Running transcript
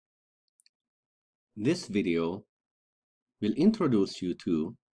This video will introduce you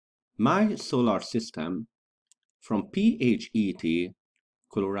to My Solar System from PhET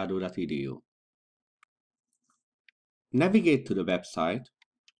Colorado.edu. Navigate to the website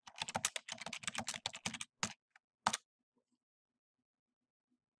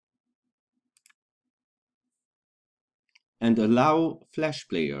and allow Flash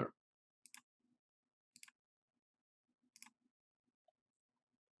Player.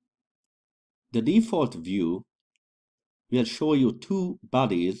 The default view will show you two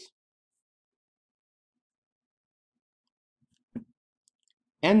bodies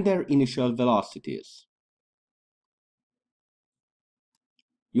and their initial velocities.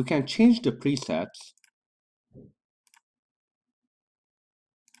 You can change the presets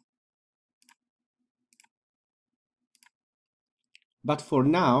but for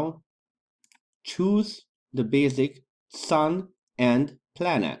now, choose the basic Sun and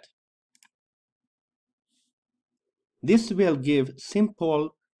Planet. This will give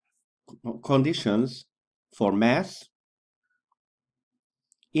simple conditions for mass,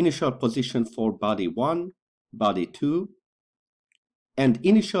 initial position for body 1, body 2, and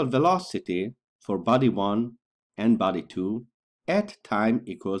initial velocity for body 1 and body 2 at time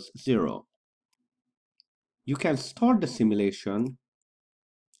equals 0. You can start the simulation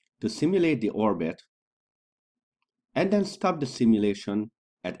to simulate the orbit and then stop the simulation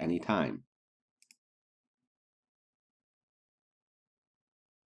at any time.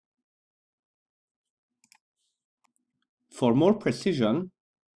 For more precision,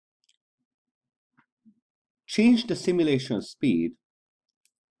 change the simulation speed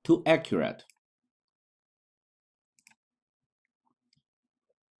to accurate.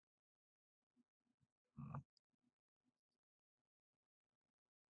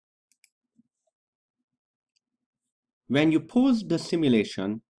 When you pause the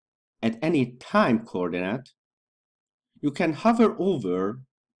simulation at any time coordinate, you can hover over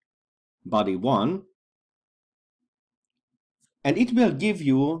body 1 and it will give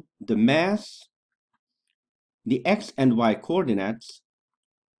you the mass, the x and y coordinates,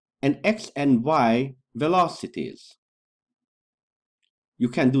 and x and y velocities. You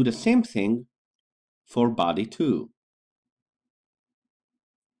can do the same thing for body 2.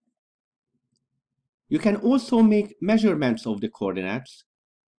 You can also make measurements of the coordinates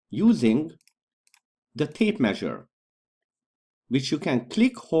using the tape measure, which you can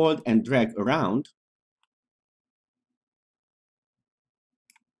click, hold, and drag around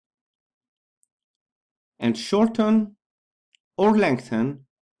and shorten or lengthen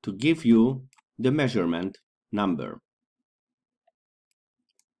to give you the measurement number.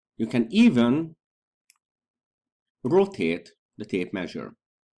 You can even rotate the tape measure.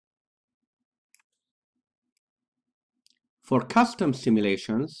 For custom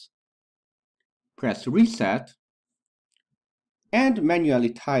simulations, press Reset and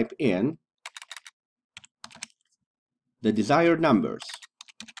manually type in the desired numbers.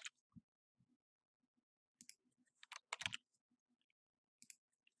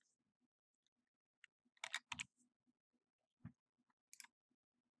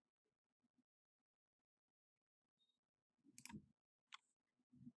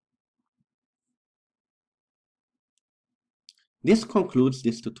 This concludes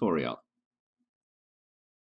this tutorial.